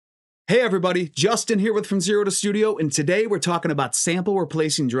Hey everybody, Justin here with From Zero to Studio, and today we're talking about sample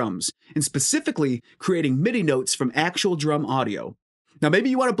replacing drums, and specifically creating MIDI notes from actual drum audio. Now maybe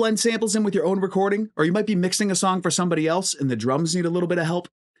you want to blend samples in with your own recording, or you might be mixing a song for somebody else and the drums need a little bit of help.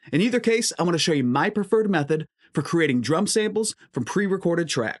 In either case, I want to show you my preferred method for creating drum samples from pre-recorded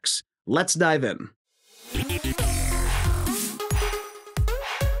tracks. Let's dive in.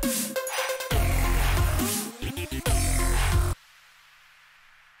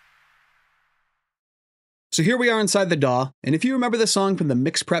 So here we are inside the DAW, and if you remember the song from the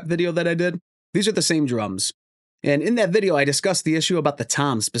mix prep video that I did, these are the same drums. And in that video, I discussed the issue about the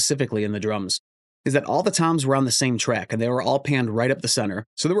toms specifically in the drums, is that all the toms were on the same track, and they were all panned right up the center.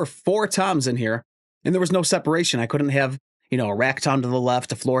 So there were 4 toms in here, and there was no separation. I couldn't have, a rack tom to the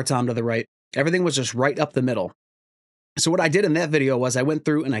left, a floor tom to the right. Everything was just right up the middle. So what I did in that video was I went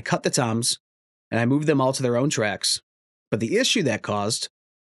through and I cut the toms, and I moved them all to their own tracks. But the issue that caused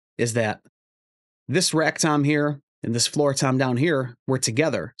is that this rack tom here and this floor tom down here were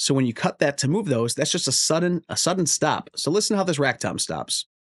together. So when you cut that to move those, that's just a sudden stop. So listen to how this rack tom stops.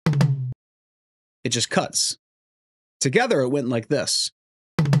 It just cuts. Together it went like this.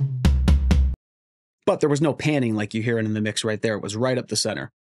 But there was no panning like you hear in the mix right there. It was right up the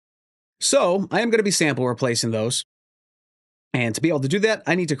center. So I am going to be sample replacing those. And to be able to do that,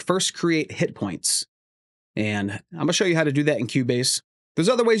 I need to first create hit points. And I'm going to show you how to do that in Cubase. There's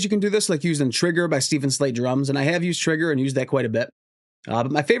other ways you can do this, like using Trigger by Stephen Slate Drums, and I have used Trigger and used that quite a bit.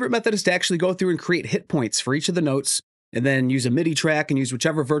 But my favorite method is to actually go through and create hit points for each of the notes, and then use a MIDI track and use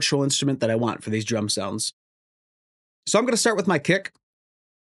whichever virtual instrument that I want for these drum sounds. So I'm going to start with my kick,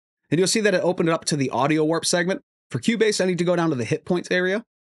 and you'll see that it opened it up to the audio warp segment. For Cubase, I need to go down to the hit points area,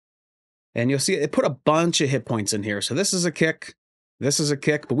 and you'll see it put a bunch of hit points in here. So this is a kick,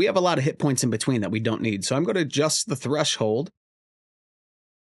 but we have a lot of hit points in between that we don't need. So I'm going to adjust the threshold.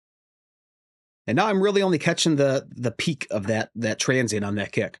 And now I'm really only catching the peak of that transient on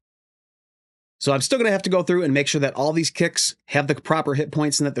that kick. So I'm still going to have to go through and make sure that all these kicks have the proper hit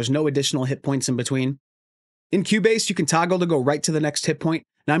points and that there's no additional hit points in between. In Cubase, you can toggle to go right to the next hit point,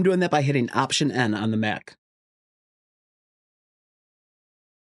 and I'm doing that by hitting Option N on the Mac.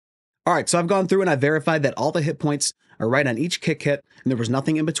 All right, so I've gone through and I've verified that all the hit points are right on each kick hit, and there was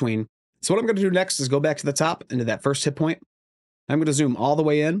nothing in between. So what I'm going to do next is go back to the top into that first hit point. I'm going to zoom all the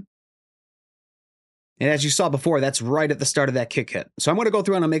way in. And as you saw before, that's right at the start of that kick hit. So I'm going to go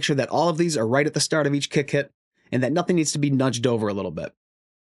through and I'll make sure that all of these are right at the start of each kick hit and that nothing needs to be nudged over a little bit.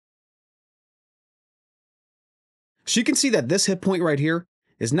 So you can see that this hit point right here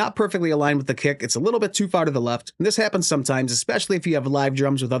is not perfectly aligned with the kick. It's a little bit too far to the left. And this happens sometimes, especially if you have live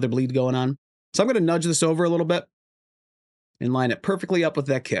drums with other bleed going on. So I'm going to nudge this over a little bit and line it perfectly up with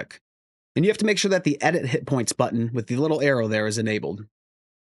that kick. And you have to make sure that the Edit Hit Points button with the little arrow there is enabled.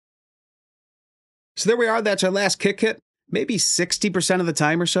 So there we are, that's our last kick hit. Maybe 60% of the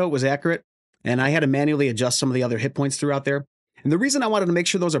time or so it was accurate, and I had to manually adjust some of the other hit points throughout there. And the reason I wanted to make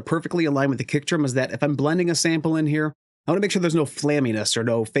sure those are perfectly aligned with the kick drum is that if I'm blending a sample in here, I want to make sure there's no flamminess or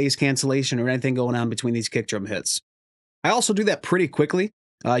no phase cancellation or anything going on between these kick drum hits. I also do that pretty quickly,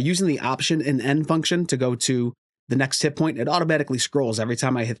 using the Option and N function to go to the next hit point. It automatically scrolls every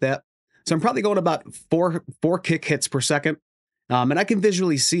time I hit that. So I'm probably going about four kick hits per second, and I can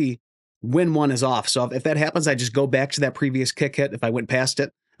visually see when one is off. So if that happens, I just go back to that previous kick hit. If I went past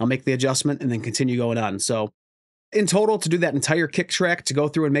it, I'll make the adjustment and then continue going on. So in total, to do that entire kick track, to go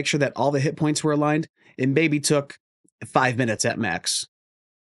through and make sure that all the hit points were aligned, it maybe took 5 minutes at max.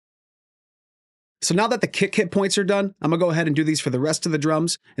 So now that the kick hit points are done, I'm gonna go ahead and do these for the rest of the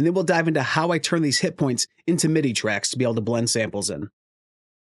drums, and then we'll dive into how I turn these hit points into MIDI tracks to be able to blend samples in.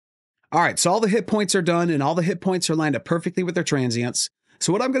 All right, so all the hit points are done and all the hit points are lined up perfectly with their transients.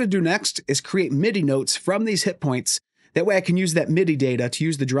 So what I'm going to do next is create MIDI notes from these hit points. That way I can use that MIDI data to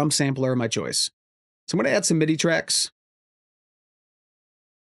use the drum sampler of my choice. So I'm going to add some MIDI tracks.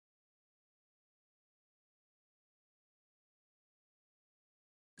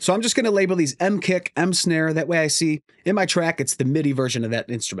 So I'm just going to label these M kick, M snare. That way I see in my track it's the MIDI version of that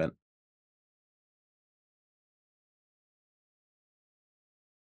instrument.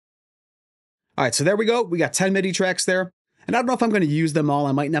 All right, so there we go. We got 10 MIDI tracks there. And I don't know if I'm going to use them all.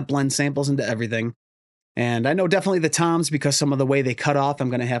 I might not blend samples into everything. And I know definitely the toms, because some of the way they cut off,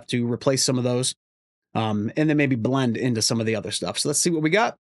 I'm going to have to replace some of those. And then maybe blend into some of the other stuff. So let's see what we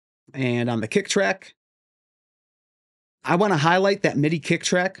got. And on the kick track, I want to highlight that MIDI kick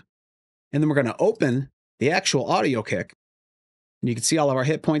track. And then we're going to open the actual audio kick. And you can see all of our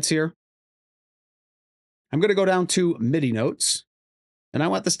hit points here. I'm going to go down to MIDI notes. And I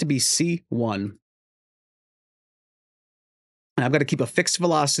want this to be C1. And I'm going to keep a fixed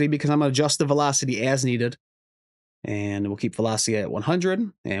velocity because I'm going to adjust the velocity as needed. And we'll keep velocity at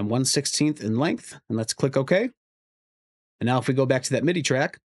 100 and 1/16 in length. And let's click OK. And now if we go back to that MIDI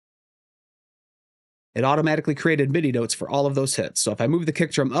track, it automatically created MIDI notes for all of those hits. So if I move the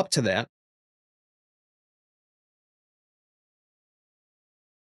kick drum up to that,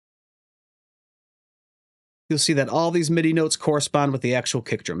 you'll see that all these MIDI notes correspond with the actual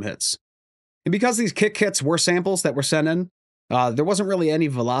kick drum hits. And because these kick hits were samples that were sent in, there wasn't really any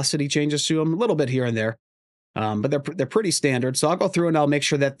velocity changes to them, a little bit here and there, but they're pretty standard. So I'll go through and I'll make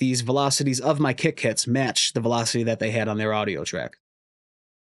sure that these velocities of my kick hits match the velocity that they had on their audio track.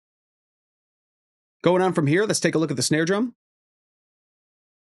 Going on from here, let's take a look at the snare drum.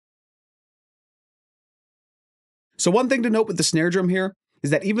 So one thing to note with the snare drum here is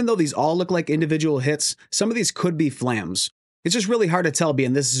that even though these all look like individual hits, some of these could be flams. It's just really hard to tell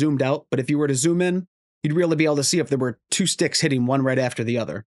being this zoomed out, but if you were to zoom in, you'd really be able to see if there were two sticks hitting one right after the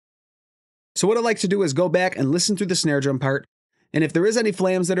other. So what I like to do is go back and listen through the snare drum part, and if there is any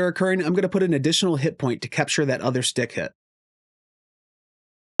flams that are occurring, I'm going to put an additional hit point to capture that other stick hit.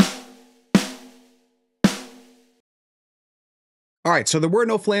 All right, so there were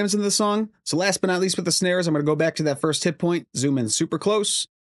no flams in the song. So last but not least with the snares, I'm going to go back to that first hit point, zoom in super close,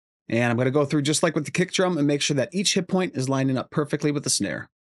 and I'm going to go through just like with the kick drum and make sure that each hit point is lining up perfectly with the snare.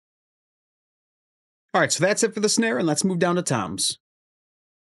 All right, so that's it for the snare, and let's move down to toms.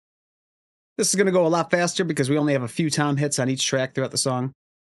 This is going to go a lot faster because we only have a few tom hits on each track throughout the song.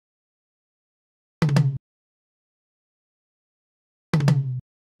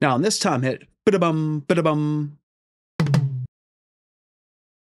 Now on this tom hit, ba-da-bum, ba-da-bum.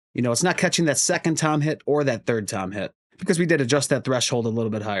 You know, it's not catching that second tom hit or that third tom hit because we did adjust that threshold a little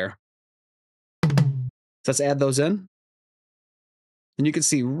bit higher. So let's add those in. And you can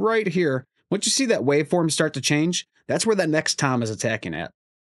see right here, once you see that waveform start to change, that's where that next tom is attacking at.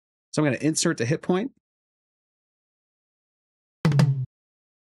 So I'm going to insert the hit point. And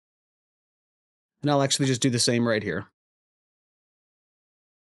I'll actually just do the same right here.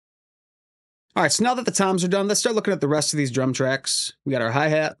 All right, so now that the toms are done, let's start looking at the rest of these drum tracks. We got our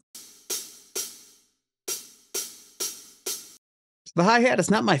hi-hat. So the hi-hat is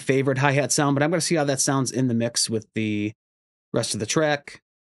not my favorite hi-hat sound, but I'm going to see how that sounds in the mix with the rest of the track.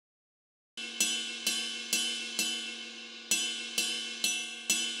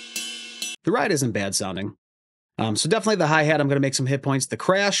 The ride isn't bad sounding. So definitely the hi-hat, I'm going to make some hit points. The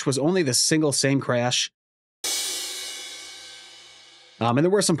crash was only the same crash. And there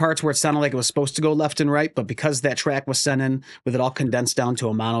were some parts where it sounded like it was supposed to go left and right, but because that track was sent in with it all condensed down to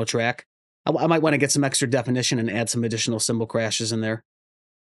a mono track, I might want to get some extra definition and add some additional cymbal crashes in there.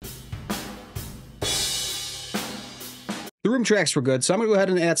 The room tracks were good, so I'm going to go ahead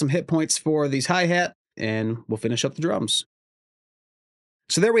and add some hit points for these hi-hat, and we'll finish up the drums.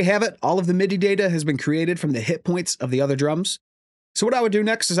 So there we have it. All of the MIDI data has been created from the hit points of the other drums. So what I would do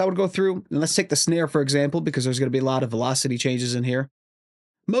next is I would go through, and let's take the snare for example, because there's going to be a lot of velocity changes in here.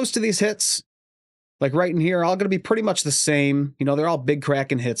 Most of these hits, like right in here, are all going to be pretty much the same. You know, they're all big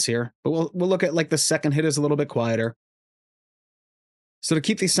cracking hits here, but we'll look at like the second hit is a little bit quieter. So to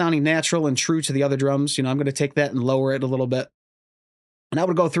keep these sounding natural and true to the other drums, you know, I'm going to take that and lower it a little bit. And I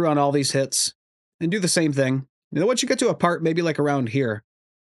would go through on all these hits and do the same thing. You know, once you get to a part, maybe like around here,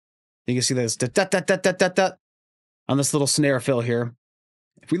 you can see this da-da-da-da-da-da on this little snare fill here.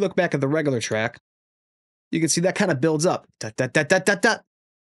 If we look back at the regular track, you can see that kind of builds up. Da-da-da-da-da-da.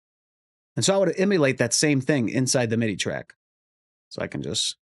 And so I would emulate that same thing inside the MIDI track. So I can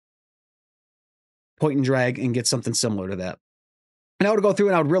just point and drag and get something similar to that. And I would go through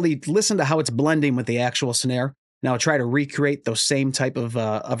and I would really listen to how it's blending with the actual snare. And I would try to recreate those same type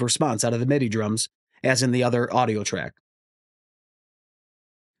of response out of the MIDI drums as in the other audio track.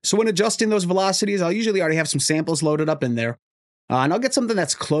 So when adjusting those velocities, I'll usually already have some samples loaded up in there. And I'll get something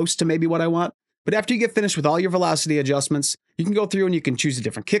that's close to maybe what I want. But after you get finished with all your velocity adjustments, you can go through and you can choose a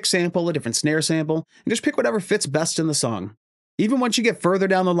different kick sample, a different snare sample, and just pick whatever fits best in the song. Even once you get further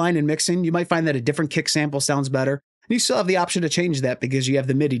down the line in mixing, you might find that a different kick sample sounds better, and you still have the option to change that because you have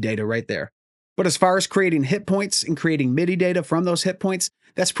the MIDI data right there. But as far as creating hit points and creating MIDI data from those hit points,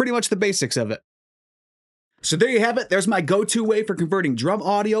 that's pretty much the basics of it. So there you have it. There's my go-to way for converting drum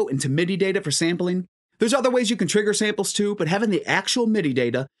audio into MIDI data for sampling. There's other ways you can trigger samples too, but having the actual MIDI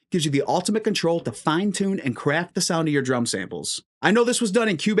data gives you the ultimate control to fine-tune and craft the sound of your drum samples. I know this was done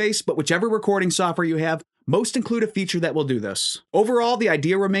in Cubase, but whichever recording software you have, most include a feature that will do this. Overall, the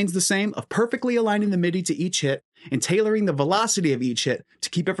idea remains the same of perfectly aligning the MIDI to each hit and tailoring the velocity of each hit to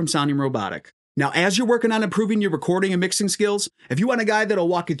keep it from sounding robotic. Now, as you're working on improving your recording and mixing skills, if you want a guide that'll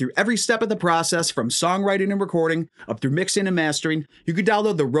walk you through every step of the process from songwriting and recording up through mixing and mastering, you can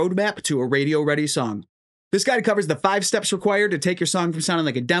download the Roadmap to a Radio-Ready Song. This guide covers the 5 steps required to take your song from sounding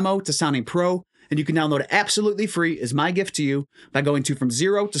like a demo to sounding pro, and you can download it absolutely free as my gift to you by going to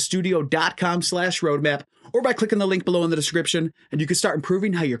FromZeroToStudio.com/roadmap or by clicking the link below in the description, and you can start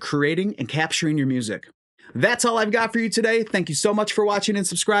improving how you're creating and capturing your music. That's all I've got for you today. Thank you so much for watching and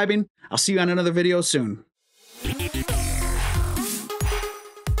subscribing. I'll see you on another video soon.